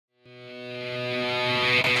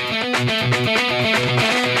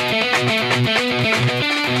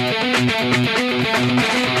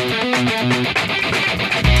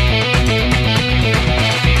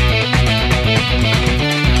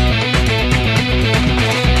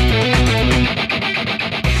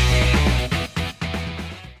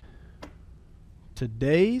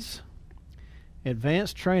Today's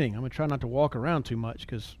advanced training. I'm going to try not to walk around too much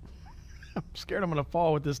because I'm scared I'm going to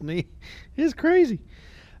fall with this knee. It's crazy.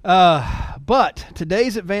 But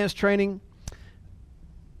today's advanced training,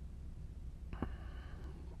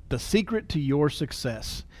 the secret to your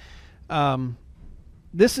success.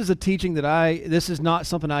 This is a teaching that this is not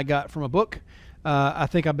something I got from a book. I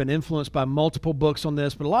think I've been influenced by multiple books on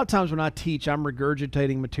this, but a lot of times when I teach, I'm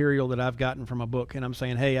regurgitating material that I've gotten from a book, and I'm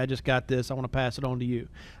saying, hey, I just got this. I want to pass it on to you.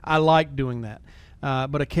 I like doing that.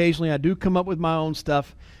 But occasionally I do come up with my own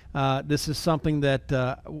stuff. This is something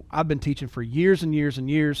that I've been teaching for years and years and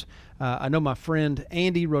years. I know my friend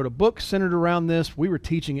Andy wrote a book centered around this. We were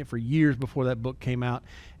teaching it for years before that book came out,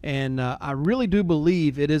 and I really do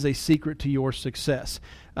believe it is a secret to your success.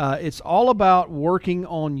 It's all about working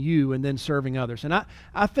on you and then serving others. And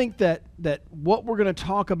I think that what we're going to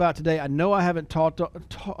talk about today, I know I haven't taught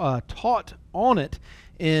on it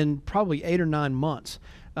in probably 8 or 9 months,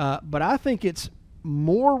 but I think it's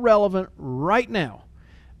more relevant right now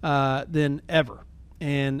than ever.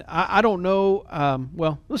 And I don't know,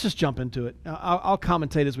 well, let's just jump into it. I'll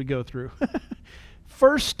commentate as we go through.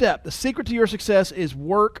 First step, the secret to your success is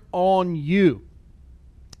work on you.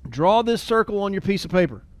 Draw this circle on your piece of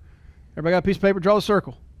paper. Everybody got a piece of paper? Draw the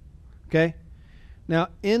circle. Okay? Now,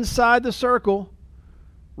 inside the circle,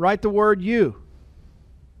 write the word you.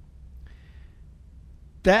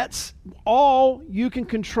 That's all you can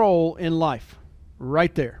control in life,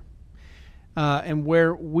 right there. And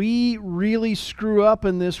where we really screw up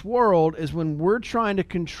in this world is when we're trying to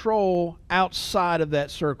control outside of that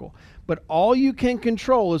circle. But all you can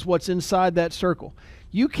control is what's inside that circle.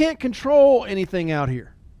 You can't control anything out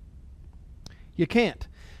here. You can't.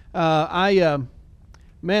 Man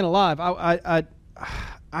alive, I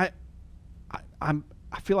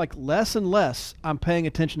feel like less and less I'm paying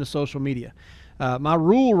attention to social media. My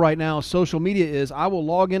rule right now of social media is I will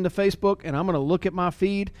log into Facebook and I'm going to look at my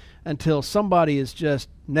feed until somebody is just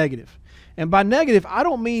negative. And by negative, I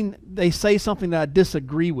don't mean they say something that I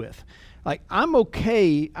disagree with. Like, I'm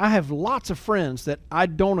okay. I have lots of friends that I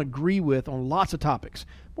don't agree with on lots of topics.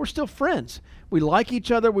 We're still friends. We like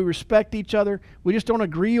each other. We respect each other. We just don't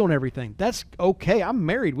agree on everything. That's okay. I'm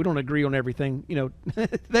married. We don't agree on everything,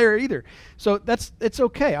 there either. So it's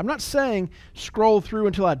okay. I'm not saying scroll through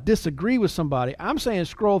until I disagree with somebody. I'm saying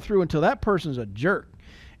scroll through until that person's a jerk.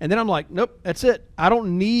 And then I'm like, nope, that's it. I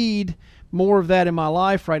don't need more of that in my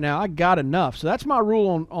life right now. I got enough. So that's my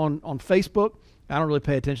rule on Facebook. I don't really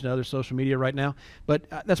pay attention to other social media right now, but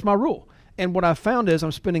that's my rule. And what I've found is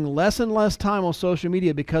I'm spending less and less time on social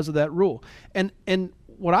media because of that rule. And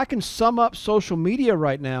what I can sum up social media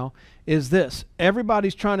right now is this.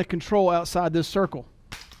 Everybody's trying to control outside this circle.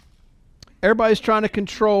 Everybody's trying to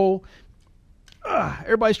control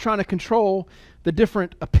the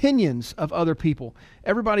different opinions of other people.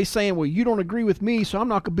 Everybody's saying, well, you don't agree with me, so I'm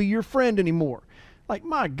not going to be your friend anymore. Like,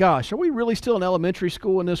 my gosh, are we really still in elementary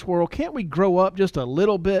school in this world? Can't we grow up just a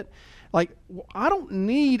little bit? Like, I don't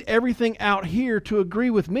need everything out here to agree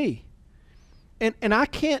with me. And I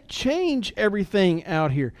can't change everything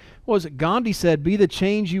out here. What was it Gandhi said, be the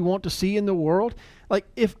change you want to see in the world? Like,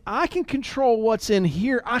 if I can control what's in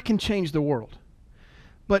here, I can change the world.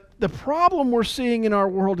 But the problem we're seeing in our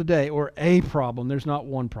world today, or a problem, there's not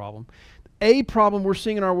one problem. A problem we're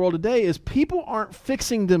seeing in our world today is people aren't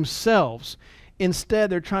fixing themselves. Instead,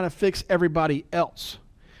 they're trying to fix everybody else.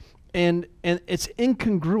 And it's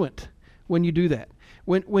incongruent when you do that.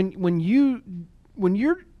 When you're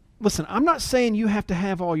listen, I'm not saying you have to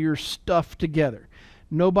have all your stuff together.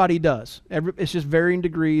 Nobody does. It's just varying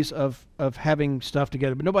degrees of having stuff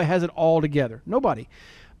together, but nobody has it all together. Nobody.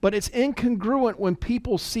 But it's incongruent when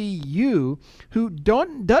people see you who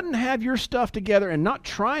doesn't have your stuff together and not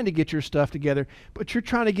trying to get your stuff together, but you're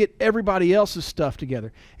trying to get everybody else's stuff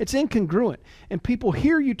together. It's incongruent. And people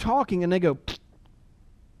hear you talking and they go,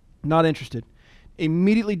 not interested.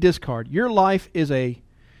 Immediately discard. Your life is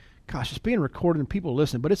it's being recorded and people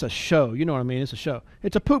listen, but it's a show. You know what I mean? It's a show.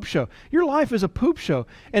 It's a poop show. Your life is a poop show.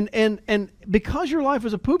 And because your life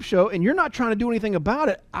is a poop show and you're not trying to do anything about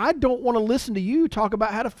it, I don't want to listen to you talk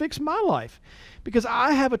about how to fix my life because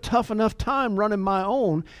I have a tough enough time running my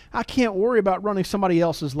own. I can't worry about running somebody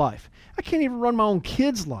else's life. I can't even run my own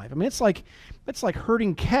kid's life. I mean, it's like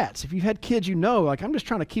herding cats. If you've had kids, I'm just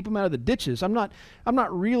trying to keep them out of the ditches. I'm not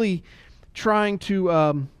really trying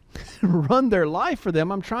to run their life for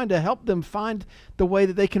them. I'm trying to help them find the way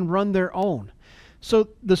that they can run their own. So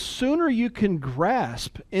the sooner you can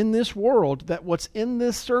grasp in this world that what's in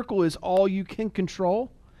this circle is all you can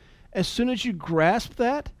control, as soon as you grasp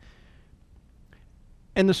that,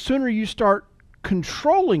 and the sooner you start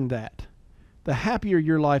controlling that, the happier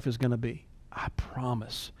your life is going to be. I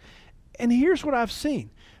promise. And here's what I've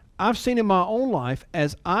seen. I've seen in my own life,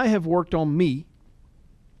 as I have worked on me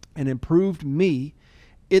and improved me,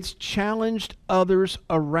 it's challenged others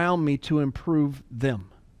around me to improve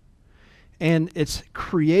them. And it's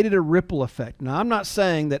created a ripple effect. Now, I'm not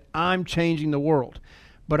saying that I'm changing the world,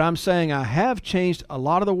 but I'm saying I have changed a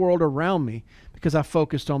lot of the world around me because I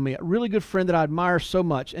focused on me. A really good friend that I admire so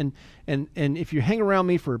much, and if you hang around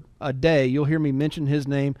me for a day, you'll hear me mention his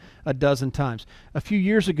name a dozen times. A few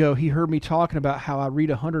years ago, he heard me talking about how I read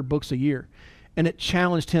 100 books a year, and it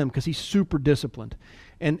challenged him because he's super disciplined.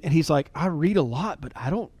 And he's like, I read a lot, but I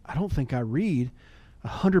don't think I read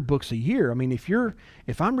 100 books a year. I mean,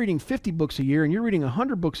 if I'm reading 50 books a year and you're reading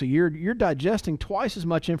 100 books a year, you're digesting twice as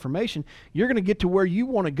much information. You're going to get to where you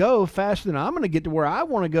want to go faster than I'm going to get to where I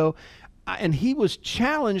want to go. And he was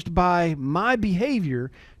challenged by my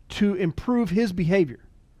behavior to improve his behavior.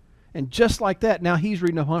 And just like that, now he's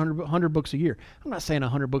reading 100 books a year. I'm not saying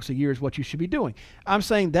 100 books a year is what you should be doing. I'm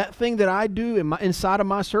saying that thing that I do inside of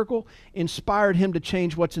my circle inspired him to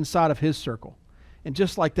change what's inside of his circle. And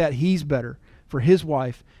just like that, he's better for his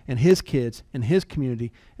wife and his kids and his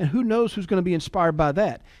community. And who knows who's going to be inspired by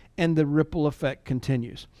that. And the ripple effect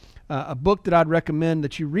continues. A book that I'd recommend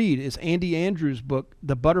that you read is Andy Andrews' book,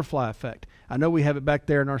 The Butterfly Effect. I know we have it back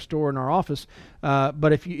there in our store, in our office,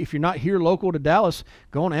 but if you're not here local to Dallas,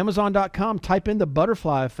 go on Amazon.com, type in The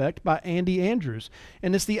Butterfly Effect by Andy Andrews.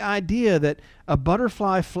 And it's the idea that a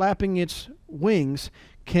butterfly flapping its wings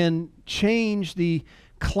can change the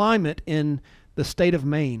climate in the state of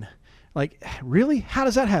Maine. Like, really? How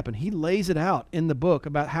does that happen? He lays it out in the book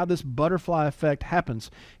about how this butterfly effect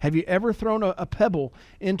happens. Have you ever thrown a pebble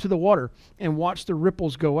into the water and watched the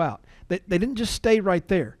ripples go out? They didn't just stay right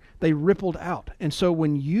there. They rippled out. And so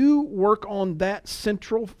when you work on that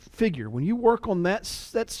central figure, when you work on that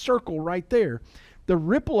circle right there, the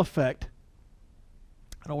ripple effect,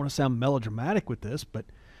 I don't want to sound melodramatic with this, but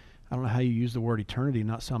I don't know how you use the word eternity and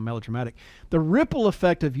not sound melodramatic. The ripple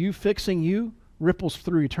effect of you fixing you ripples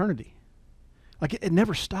through eternity. Like it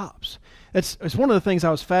never stops. It's one of the things I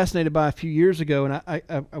was fascinated by a few years ago, and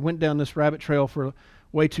I went down this rabbit trail for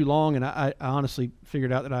way too long, and I honestly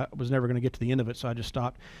figured out that I was never going to get to the end of it, so I just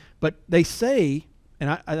stopped. But they say, and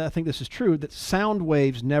I think this is true, that sound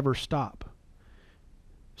waves never stop.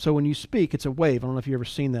 So when you speak, it's a wave. I don't know if you've ever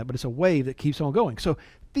seen that, but it's a wave that keeps on going. So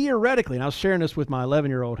theoretically, and I was sharing this with my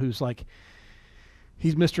 11-year-old who's like,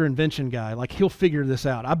 he's Mr. Invention guy. Like, he'll figure this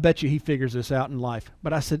out. I bet you he figures this out in life.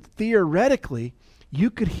 But I said, theoretically, you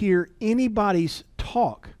could hear anybody's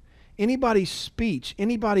talk, anybody's speech,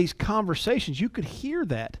 anybody's conversations. You could hear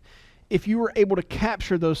that if you were able to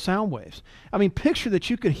capture those sound waves. I mean, picture that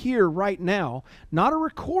you could hear right now, not a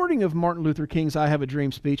recording of Martin Luther King's I Have a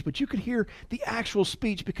Dream speech, but you could hear the actual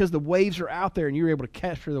speech because the waves are out there and you were able to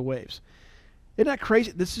capture the waves. Isn't that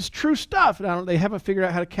crazy? This is true stuff. They haven't figured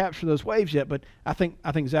out how to capture those waves yet, but I think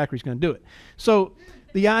Zachary's going to do it. So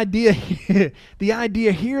the idea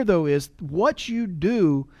here, though, is what you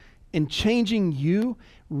do in changing you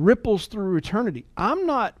ripples through eternity.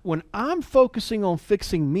 When I'm focusing on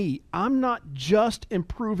fixing me, I'm not just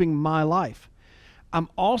improving my life. I'm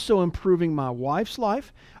also improving my wife's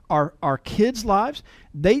life, our kids' lives.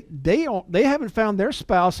 They haven't found their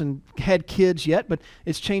spouse and had kids yet, but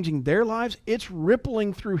it's changing their lives. It's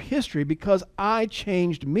rippling through history because I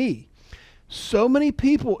changed me. So many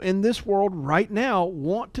people in this world right now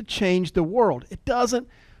want to change the world. It doesn't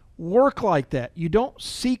work like that. You don't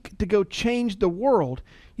seek to go change the world.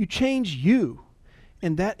 You change you.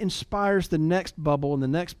 And that inspires the next bubble and the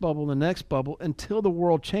next bubble and the next bubble until the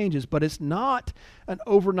world changes. But it's not an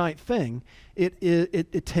overnight thing.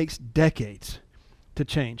 It takes decades to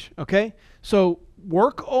change, okay? So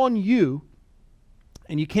work on you,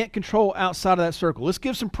 and you can't control outside of that circle. Let's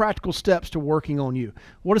give some practical steps to working on you.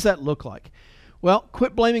 What does that look like? Well,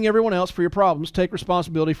 quit blaming everyone else for your problems. Take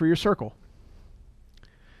responsibility for your circle.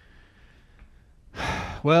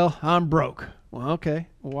 Well, I'm broke. Well, okay.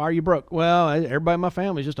 Why are you broke? Well, everybody in my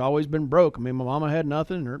family's just always been broke. I mean, my mama had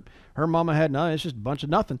nothing, or her mama had nothing. It's just a bunch of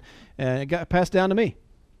nothing. And it got passed down to me.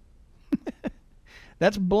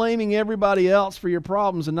 That's blaming everybody else for your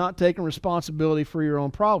problems and not taking responsibility for your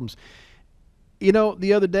own problems. You know,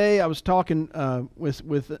 the other day I was talking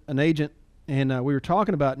with an agent, and we were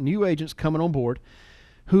talking about new agents coming on board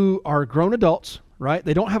who are grown adults, right?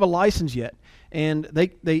 They don't have a license yet. and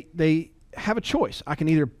they have a choice. I can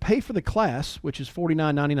either pay for the class, which is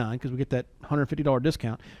 $49.99 because we get that $150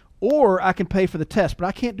 discount, or I can pay for the test, but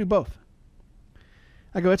I can't do both.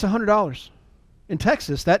 I go, it's $100. In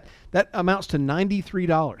Texas, that amounts to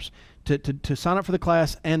 $93 to sign up for the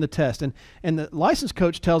class and the test. And the license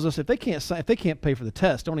coach tells us if they can't pay for the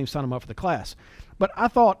test, don't even sign them up for the class. But I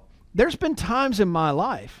thought, there's been times in my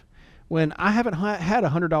life when I haven't had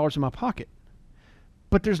 $100 in my pocket.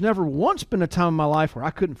 But there's never once been a time in my life where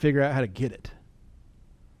I couldn't figure out how to get it.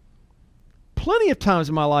 Plenty of times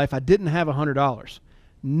in my life I didn't have $100.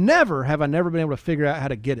 Never have I never been able to figure out how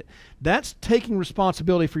to get it. That's taking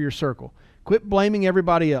responsibility for your circle. Quit blaming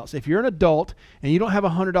everybody else. If you're an adult and you don't have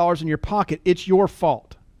 $100 in your pocket, it's your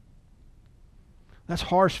fault. That's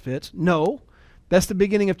harsh, Fitz. No, that's the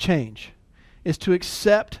beginning of change, is to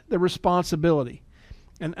accept the responsibility.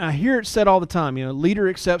 And I hear it said all the time, leader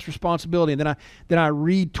accepts responsibility. And then I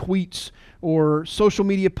read tweets or social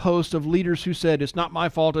media posts of leaders who said, it's not my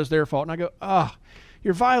fault, it's their fault. And I go,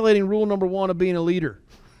 you're violating rule number 1 of being a leader.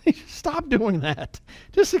 Stop doing that.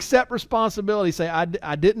 Just accept responsibility. Say,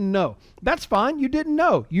 I didn't know. That's fine. You didn't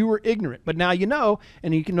know. You were ignorant. But now you know,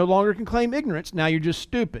 and you can no longer claim ignorance. Now you're just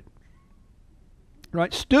stupid.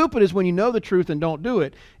 Right? Stupid is when you know the truth and don't do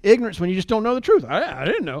it. Ignorance when you just don't know the truth. I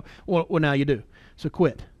didn't know. Well, now you do. So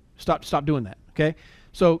quit. Stop doing that. Okay?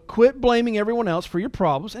 So quit blaming everyone else for your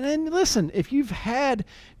problems. And then listen, if you've had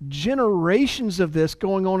generations of this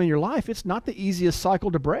going on in your life, it's not the easiest cycle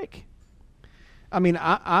to break. I mean,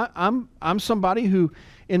 I'm somebody who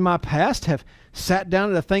in my past have sat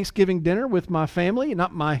down at a Thanksgiving dinner with my family,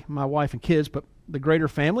 not my wife and kids, but the greater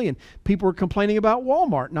family, and people were complaining about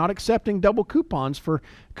Walmart not accepting double coupons for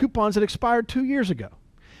coupons that expired 2 years ago.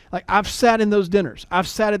 Like, I've sat in those dinners. I've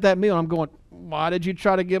sat at that meal, and I'm going, why did you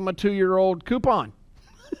try to give them a 2-year-old coupon?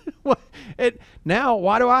 Now,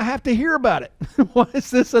 why do I have to hear about it? Why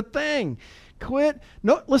is this a thing? Quit.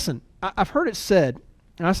 No, listen, I've heard it said,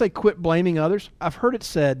 and I say quit blaming others. I've heard it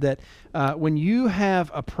said that when you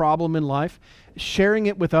have a problem in life, sharing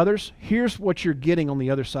it with others, here's what you're getting on the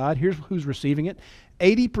other side. Here's who's receiving it.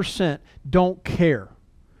 80% don't care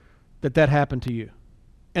that happened to you.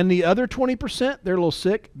 And the other 20%, they're a little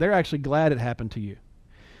sick. They're actually glad it happened to you.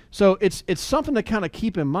 So it's something to kind of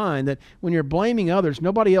keep in mind that when you're blaming others,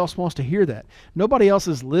 nobody else wants to hear that. Nobody else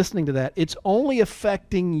is listening to that. It's only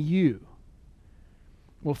affecting you.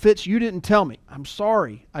 Well, Fitz, you didn't tell me. I'm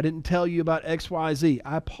sorry. I didn't tell you about X, Y, Z.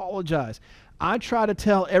 I apologize. I try to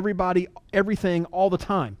tell everybody everything all the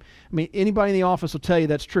time. I mean, anybody in the office will tell you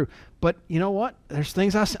that's true. But you know what? There's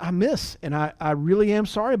things I miss, and I really am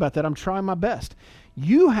sorry about that. I'm trying my best.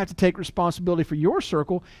 You have to take responsibility for your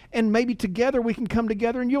circle, and maybe together we can come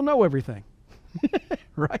together and you'll know everything.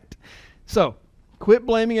 Right? So, quit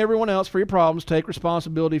blaming everyone else for your problems. Take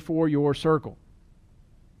responsibility for your circle.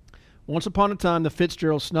 Once upon a time, the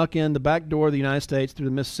Fitzgeralds snuck in the back door of the United States through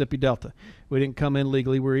the Mississippi Delta. We didn't come in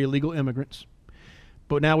legally. We're illegal immigrants.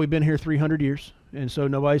 But now we've been here 300 years, and so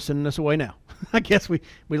nobody's sending us away now. I guess we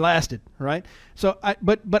lasted, right? So,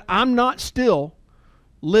 but I'm not still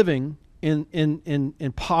living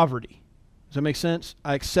in poverty. Does that make sense?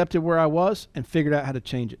 I accepted where I was and figured out how to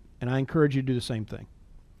change it. And I encourage you to do the same thing.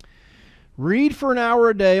 Read for an hour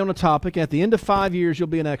a day on a topic. At the end of 5 years, you'll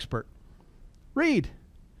be an expert. Read.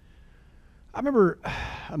 I remember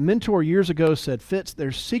a mentor years ago said, Fitz,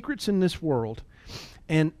 there's secrets in this world,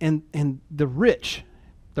 and the rich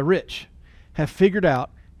have figured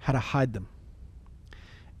out how to hide them.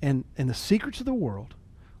 And the secrets of the world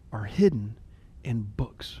are hidden in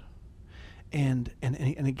books. And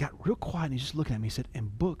it got real quiet, and he's just looking at me. He said,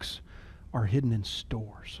 and books are hidden in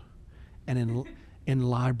stores and in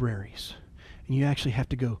libraries. And you actually have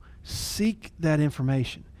to go seek that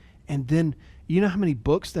information. And then, you know how many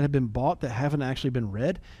books that have been bought that haven't actually been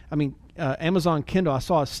read? I mean, Amazon Kindle, I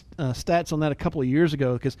saw stats on that a couple of years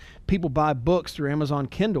ago because people buy books through Amazon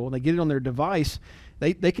Kindle and they get it on their device.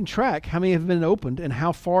 They can track how many have been opened and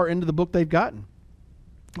how far into the book they've gotten.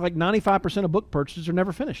 Like 95% of book purchases are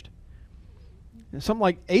never finished. And something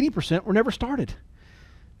like 80% were never started.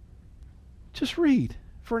 Just read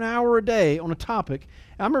for an hour a day on a topic.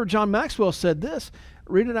 I remember John Maxwell said this,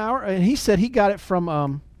 read an hour, and he said he got it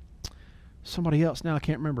from somebody else. Now I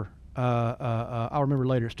can't remember. I'll remember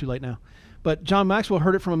later. It's too late now. But John Maxwell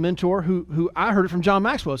heard it from a mentor who I heard it from John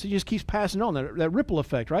Maxwell. So he just keeps passing on that ripple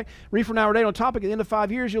effect, right? Read for an hour a day on a topic. At the end of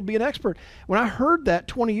 5 years, you'll be an expert. When I heard that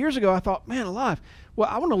 20 years ago, I thought, man alive, well,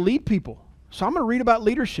 I want to lead people. So I'm going to read about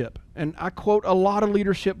leadership. And I quote a lot of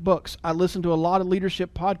leadership books. I listen to a lot of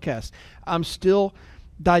leadership podcasts. I'm still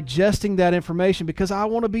digesting that information because I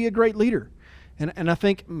want to be a great leader. And I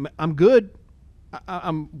think I'm good.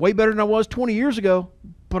 I'm way better than I was 20 years ago,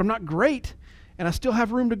 but I'm not great, and I still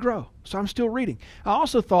have room to grow. So I'm still reading. I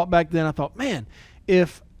also thought back then, I thought, man,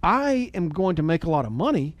 if I am going to make a lot of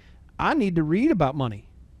money, I need to read about money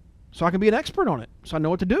so I can be an expert on it, so I know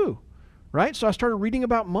what to do, right? So I started reading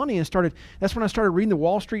about money and that's when I started reading the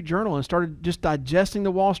Wall Street Journal and started just digesting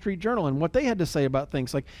the Wall Street Journal and what they had to say about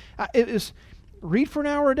things. Like, it is read for an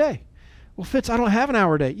hour a day. Well, Fitz, I don't have an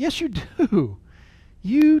hour a day. Yes, you do.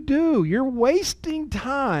 You do. You're wasting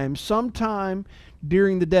time sometime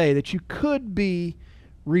during the day that you could be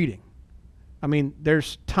reading. I mean,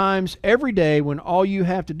 there's times every day when all you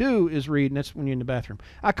have to do is read, and that's when you're in the bathroom.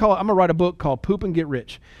 I'm going to write a book called Poop and Get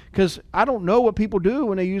Rich, because I don't know what people do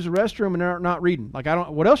when they use the restroom and they're not reading. Like,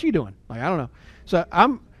 what else are you doing? Like, I don't know. So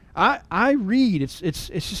I read. It's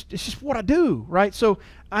just what I do, right? So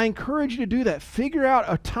I encourage you to do that. Figure out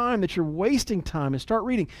a time that you're wasting time and start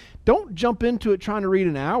reading. Don't jump into it trying to read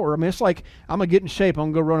an hour. I mean, it's like, I'm going to get in shape,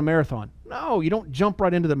 I'm going to go run a marathon. No, you don't jump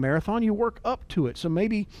right into the marathon. You work up to it. So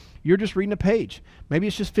maybe you're just reading a page. Maybe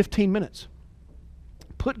it's just 15 minutes.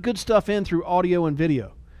 Put good stuff in through audio and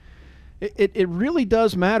video. It really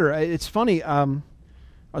does matter. It's funny. I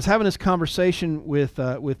was having this conversation with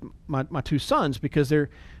my two sons, because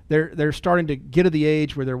they're starting to get to the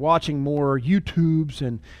age where they're watching more YouTubes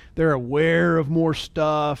and they're aware of more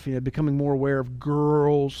stuff, becoming more aware of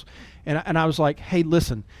girls. And I was like, hey,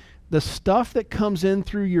 listen, the stuff that comes in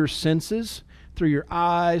through your senses, through your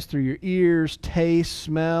eyes, through your ears, taste,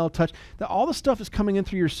 smell, touch, all the stuff that's coming in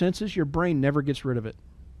through your senses, your brain never gets rid of it.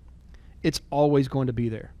 It's always going to be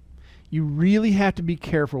there. You really have to be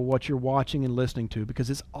careful what you're watching and listening to, because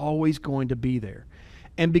it's always going to be there.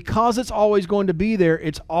 And because it's always going to be there,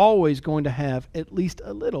 it's always going to have at least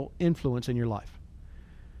a little influence in your life.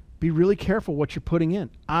 Be really careful what you're putting in.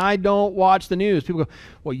 I don't watch the news. People go,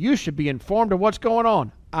 well, you should be informed of what's going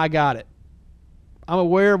on. I got it. I'm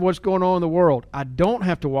aware of what's going on in the world. I don't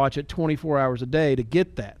have to watch it 24 hours a day to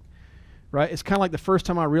get that, right? It's kind of like the first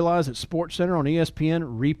time I realized that SportsCenter on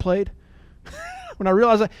ESPN replayed. When I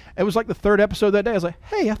realized that, it was like the third episode that day. I was like,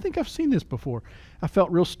 hey, I think I've seen this before. I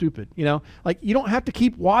felt real stupid, Like, you don't have to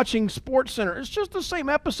keep watching SportsCenter. It's just the same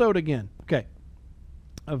episode again. Okay.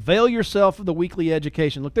 Avail yourself of the weekly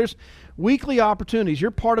education. Look, there's weekly opportunities.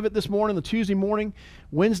 You're part of it this morning, the Tuesday morning,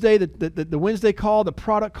 Wednesday, the Wednesday call, the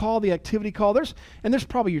product call, the activity call. There's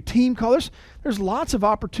probably your team call. There's lots of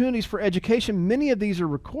opportunities for education. Many of these are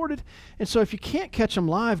recorded. And so if you can't catch them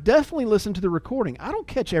live, definitely listen to the recording. I don't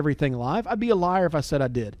catch everything live. I'd be a liar if I said I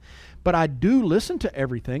did. But I do listen to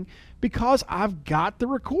everything because I've got the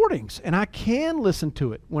recordings and I can listen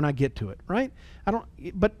to it when I get to it, right?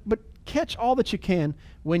 But catch all that you can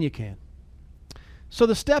when you can. So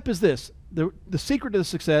the step is this. The secret to the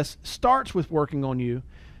success starts with working on you,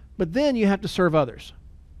 but then you have to serve others.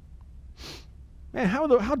 Man,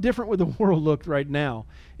 how different would the world look right now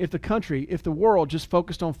if the world just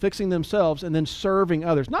focused on fixing themselves and then serving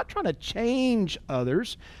others? Not trying to change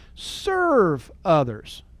others, serve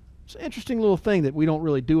others. It's an interesting little thing that we don't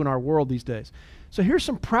really do in our world these days. So here's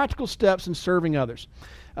some practical steps in serving others.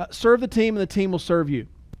 Serve the team and the team will serve you.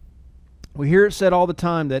 We hear it said all the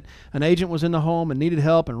time that an agent was in the home and needed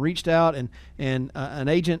help and reached out, and an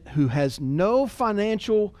agent who has no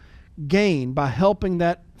financial gain by helping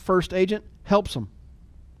that first agent helps them.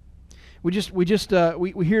 We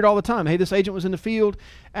hear it all the time. Hey, this agent was in the field,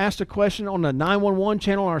 asked a question on the 911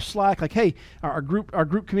 channel on our Slack, like, hey, our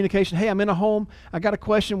group communication, hey, I'm in a home, I got a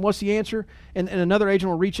question, what's the answer? And another agent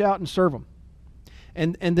will reach out and serve them.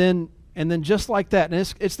 And then just like that,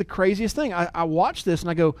 and it's the craziest thing. I watch this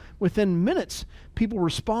and I go, within minutes, people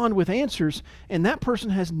respond with answers, and that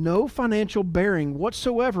person has no financial bearing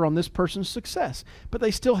whatsoever on this person's success, but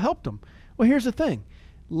they still helped them. Well, here's the thing.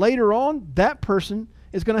 Later on, that person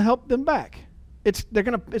is going to help them back. It's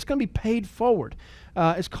going to be paid forward.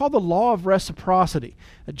 It's called the law of reciprocity.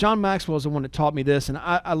 John Maxwell is the one that taught me this, and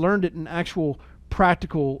I learned it in actual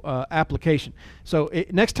practical application. So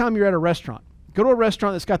next time you're at a restaurant, go to a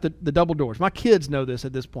restaurant that's got the double doors. My kids know this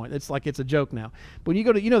at this point. It's like it's a joke now. But when you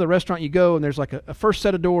go to, the restaurant you go, and there's like a first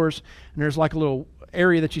set of doors, and there's like a little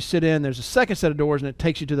area that you sit in. There's a second set of doors, and it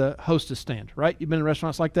takes you to the hostess stand, right? You've been in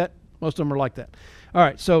restaurants like that? Most of them are like that. All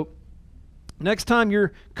right, so next time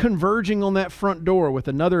you're converging on that front door with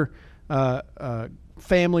another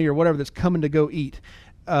family or whatever that's coming to go eat,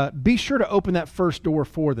 be sure to open that first door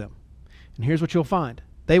for them. And here's what you'll find.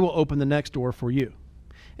 They will open the next door for you.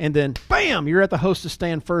 And then, bam, you're at the hostess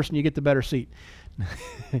stand first and you get the better seat.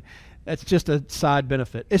 That's just a side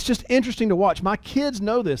benefit. It's just interesting to watch. My kids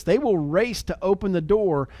know this. They will race to open the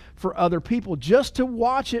door for other people just to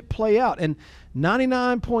watch it play out. And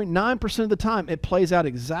 99.9% of the time, it plays out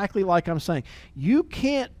exactly like I'm saying. You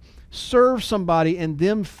can't serve somebody and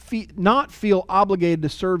them not feel obligated to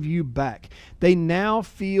serve you back. They now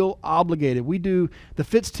feel obligated. The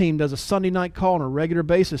Fitz team does a Sunday night call on a regular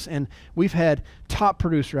basis, and we've had top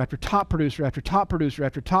producer after top producer after top producer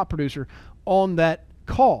after top producer on that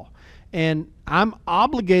call. And I'm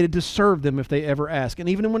obligated to serve them if they ever ask. And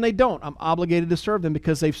even when they don't, I'm obligated to serve them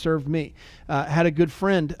because they've served me. Had a good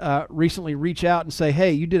friend recently reach out and say,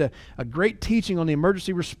 hey, you did a great teaching on the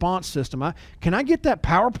emergency response system. Can I get that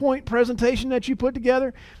PowerPoint presentation that you put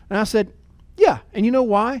together? And I said, yeah. And you know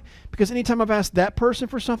why? Because anytime I've asked that person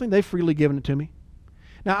for something, they've freely given it to me.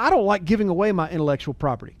 Now, I don't like giving away my intellectual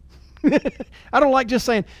property. I don't like just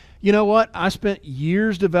saying, you know what? I spent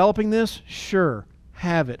years developing this. Sure.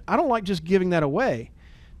 Have it. I don't like just giving that away,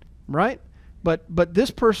 right? But this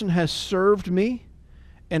person has served me,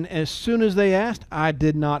 and as soon as they asked, I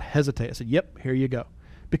did not hesitate. I said, yep, here you go.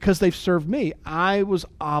 Because they've served me, I was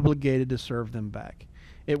obligated to serve them back.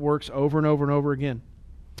 It works over and over and over again.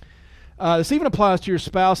 This even applies to your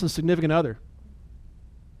spouse and significant other.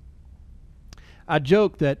 I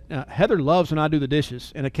joke that Heather loves when I do the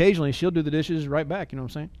dishes, and occasionally she'll do the dishes right back, you know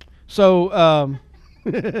what I'm saying? So,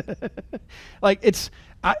 like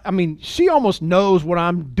I mean, she almost knows what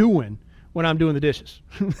I'm doing when I'm doing the dishes.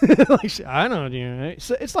 I know,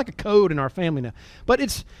 it's like a code in our family now. But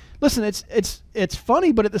it's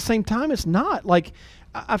funny, but at the same time, it's not. Like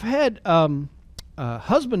I've had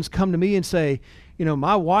husbands come to me and say,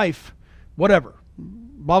 my wife, whatever,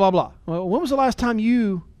 blah blah blah. Well, when was the last time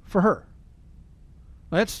you for her?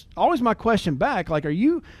 That's always my question back. Like, are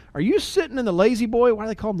you sitting in the lazy boy? Why do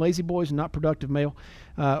they call them lazy boys and not productive male?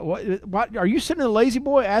 What are you sitting in the lazy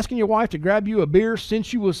boy asking your wife to grab you a beer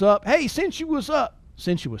since you was up? Hey, since you was up,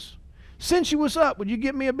 would you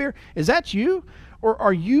give me a beer? Is that you? Or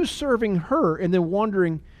are you serving her and then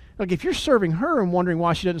wondering, like if you're serving her and wondering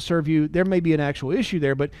why she doesn't serve you, there may be an actual issue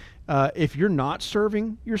there. But if you're not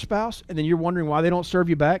serving your spouse and then you're wondering why they don't serve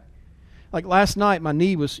you back, like last night, my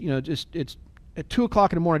knee was, it's at 2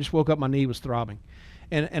 o'clock in the morning, I just woke up, my knee was throbbing.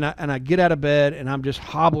 And I get out of bed, and I'm just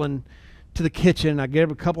hobbling to the kitchen. I get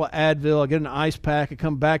a couple of Advil, I get an ice pack, I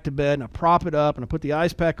come back to bed, and I prop it up, and I put the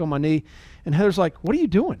ice pack on my knee. And Heather's like, what are you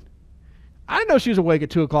doing? I didn't know she was awake at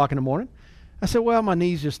 2 o'clock in the morning. I said, well, my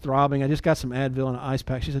knee's just throbbing. I just got some Advil and an ice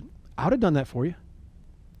pack. She said, I would have done that for you.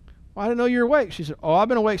 Well, I didn't know you were awake. She said, oh, I've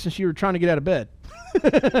been awake since you were trying to get out of bed.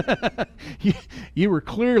 you were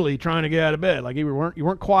clearly trying to get out of bed, like you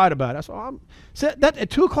weren't quiet about it. So said that at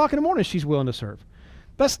 2 o'clock in the morning, she's willing to serve.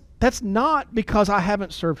 That's not because I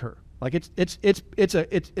haven't served her. Like it's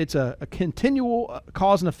a continual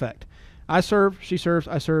cause and effect. I serve, she serves,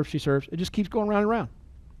 I serve, she serves. It just keeps going round and round.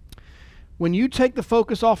 When you take the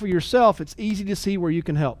focus off of yourself, it's easy to see where you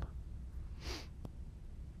can help.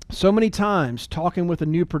 So many times, talking with a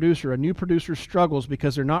new producer struggles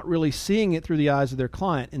because they're not really seeing it through the eyes of their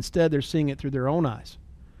client. Instead, they're seeing it through their own eyes.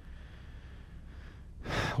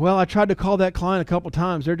 Well, I tried to call that client a couple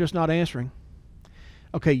times. They're just not answering.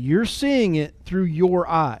 Okay, you're seeing it through your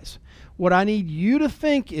eyes. What I need you to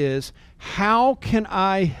think is, how can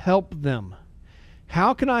I help them?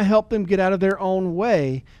 How can I help them get out of their own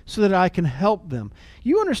way so that I can help them?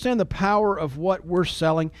 You understand the power of what we're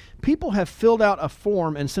selling? People have filled out a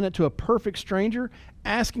form and sent it to a perfect stranger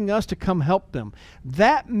asking us to come help them.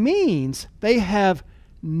 That means they have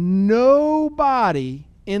nobody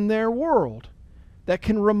in their world that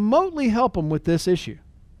can remotely help them with this issue.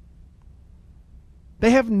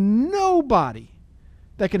 They have nobody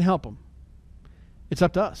that can help them. It's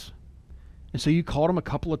up to us. And so you called them a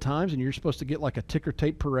couple of times and you're supposed to get like a ticker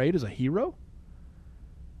tape parade as a hero?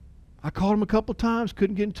 I called him a couple of times,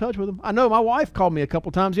 couldn't get in touch with him. I know my wife called me a couple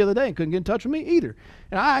of times the other day and couldn't get in touch with me either.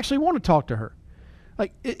 And I actually want to talk to her.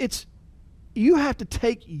 Like you have to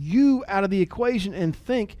take you out of the equation and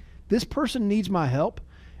think, this person needs my help.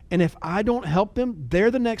 And if I don't help them,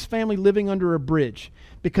 they're the next family living under a bridge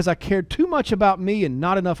because I cared too much about me and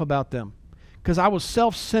not enough about them. Because I was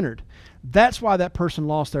self-centered. That's why that person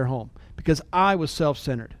lost their home. Because I was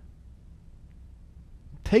self-centered.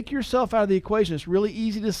 Take yourself out of the equation. It's really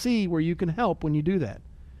easy to see where you can help when you do that.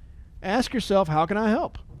 Ask yourself, how can I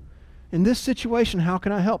help? In this situation, how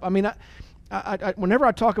can I help? I mean, I whenever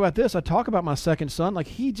I talk about this, I talk about my second son. Like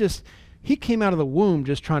he just He came out of the womb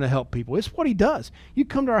just trying to help people. It's what he does. You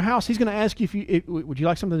come to our house, he's going to ask you would you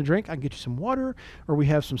like something to drink? I can get you some water, or we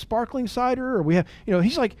have some sparkling cider, or we have,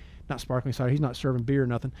 he's like, not sparkling cider. He's not serving beer or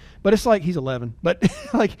nothing, but it's like he's 11. But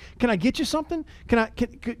like, can I get you something? Do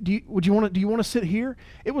you want to sit here?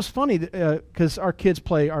 It was funny because our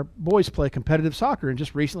boys play competitive soccer, and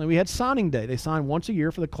just recently we had signing day. They sign once a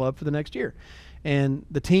year for the club for the next year, and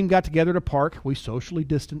the team got together at a park. We socially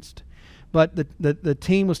distanced, but the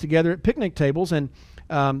team was together at picnic tables, and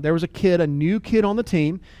there was a new kid on the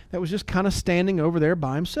team that was just kind of standing over there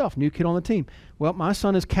by himself. New kid on the team. Well, my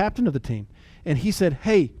son is captain of the team. And he said,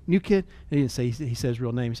 "Hey, new kid," and he didn't say, he said his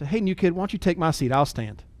real name. He said, "Hey, new kid, why don't you take my seat? I'll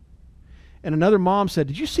stand." And another mom said,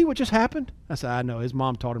 "Did you see what just happened?" I said, "I know." His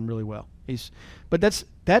mom taught him really well. But that's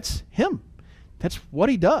him. That's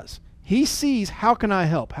what he does. He sees, how can I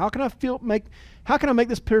help? How can I make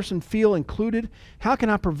this person feel included? How can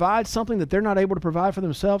I provide something that they're not able to provide for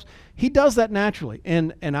themselves? He does that naturally.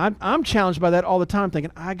 And I'm challenged by that all the time,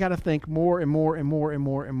 thinking I got to think more and more and more and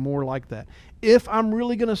more and more like that. If I'm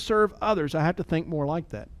really going to serve others, I have to think more like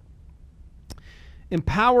that.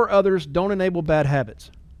 Empower others, don't enable bad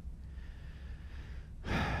habits.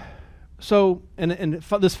 So, and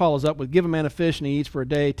this follows up with give a man a fish and he eats for a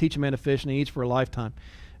day, teach a man to fish and he eats for a lifetime.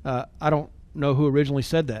 I don't know who originally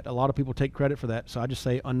said that. A lot of people take credit for that, so I just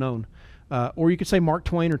say unknown. Or you could say Mark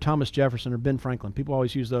Twain or Thomas Jefferson or Ben Franklin. People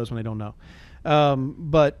always use those when they don't know.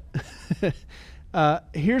 But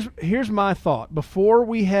here's my thought. Before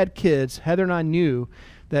we had kids, Heather and I knew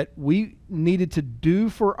that we needed to do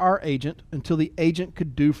for our agent until the agent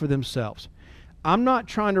could do for themselves. I'm not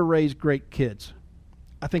trying to raise great kids.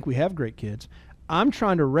 I think we have great kids. I'm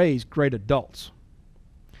trying to raise great adults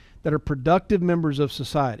that are productive members of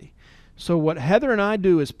society. So what Heather and I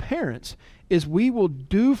do as parents is we will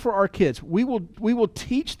do for our kids. We will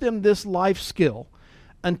teach them this life skill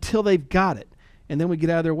until they've got it, and then we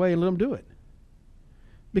get out of their way and let them do it.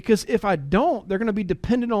 Because if I don't, they're going to be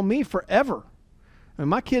dependent on me forever. I mean,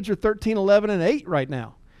 my kids are 13, 11, and 8 right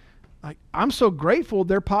now. I'm so grateful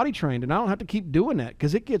they're potty trained, and I don't have to keep doing that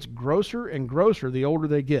because it gets grosser and grosser the older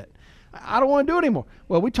they get. I don't want to do it anymore.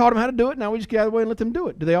 Well, we taught them how to do it. Now we just get out of the way and let them do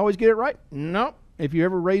it. Do they always get it right? No. If you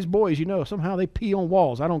ever raise boys, you know somehow they pee on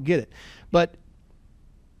walls. I don't get it. But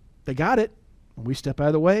they got it. We step out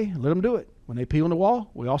of the way and let them do it. When they pee on the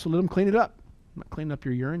wall, we also let them clean it up. I'm not cleaning up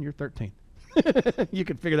your urine. You're 13. You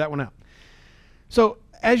can figure that one out. So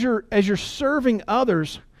as you're serving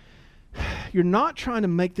others, you're not trying to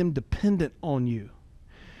make them dependent on you.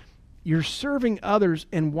 You're serving others,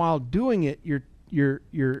 and while doing it, you're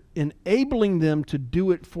enabling them to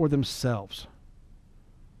do it for themselves.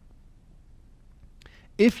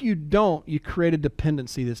 If you don't, you create a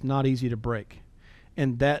dependency that's not easy to break,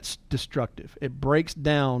 and that's destructive. It breaks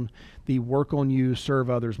down the work on you, serve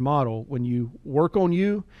others model. When you work on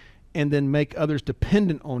you and then make others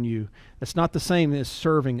dependent on you, that's not the same as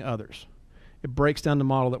serving others. It breaks down the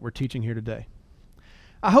model that we're teaching here today.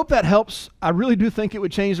 I hope that helps. I really do think it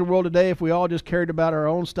would change the world today if we all just cared about our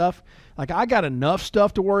own stuff. Like, I got enough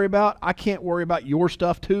stuff to worry about. I can't worry about your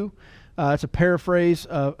stuff too. It's a paraphrase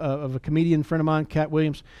of a comedian friend of mine, Cat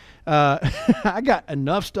Williams. I got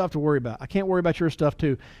enough stuff to worry about. I can't worry about your stuff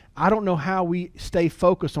too. I don't know how we stay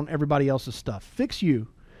focused on everybody else's stuff. Fix you,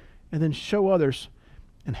 and then show others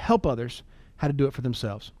and help others how to do it for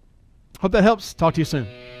themselves. Hope that helps. Talk to you soon.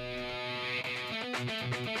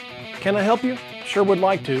 Can I help you? Sure would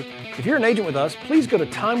like to. If you're an agent with us, please go to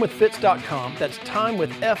timewithfitz.com. That's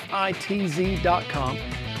timewithfitz.com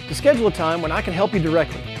to schedule a time when I can help you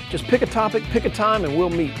directly. Just pick a topic, pick a time, and we'll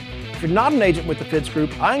meet. If you're not an agent with the Fitz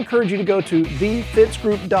Group, I encourage you to go to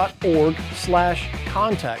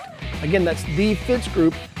thefitzgroup.org/contact. Again, that's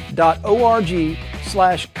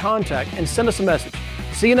thefitzgroup.org/contact, and send us a message.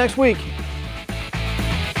 See you next week.